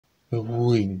The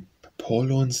Wooing by Paul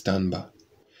Laurence Dunbar.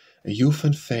 A youth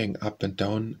went faring up and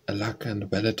down, alack and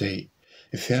well a day.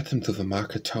 He fared him to the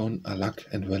market town, alack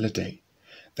and well a day.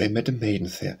 They met a maiden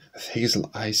fair, with hazel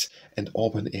eyes and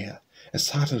auburn hair,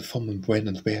 as hard and from and when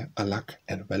and where, alack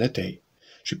and well a day.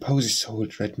 She posies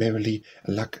sold, right merrily,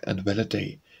 alack and well a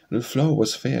day. And the flower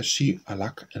was fair, she,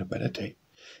 alack and well a day.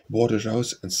 He bought a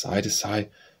rose and sighed a sigh.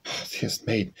 Ah, dearest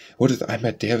maid, would that I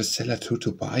might dare the seller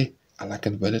to buy, alack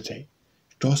and well a day.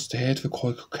 Just ahead we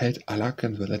call coquette, alack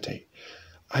and well a day.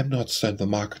 I'm not stirring the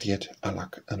market yet,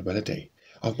 alack and well a day.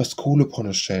 I must cool upon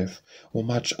a shelf, or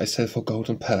much I sell for gold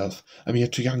and pelf. I'm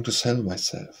yet too young to sell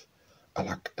myself,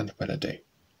 alack and well a day.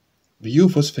 The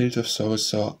youth was filled with sorrow,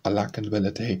 sir, alack and well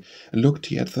a day, and looked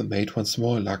he at the maid once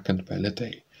more, alack and well a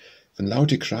day. Then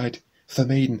loud he cried, the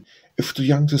maiden, if too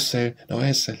young to sell, now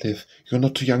as I live, you're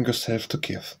not too young yourself to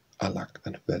give, alack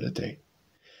and well a day.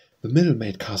 The middle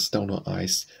maid cast down her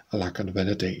eyes, alack and well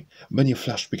a day. Many a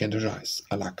flush began to rise,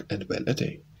 alack and well a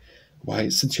day. Why,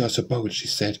 since you are so bold, she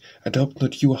said, I doubt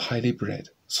not you are highly bred.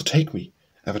 So take me,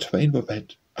 and the twain were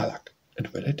wed, alack and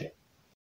well a day.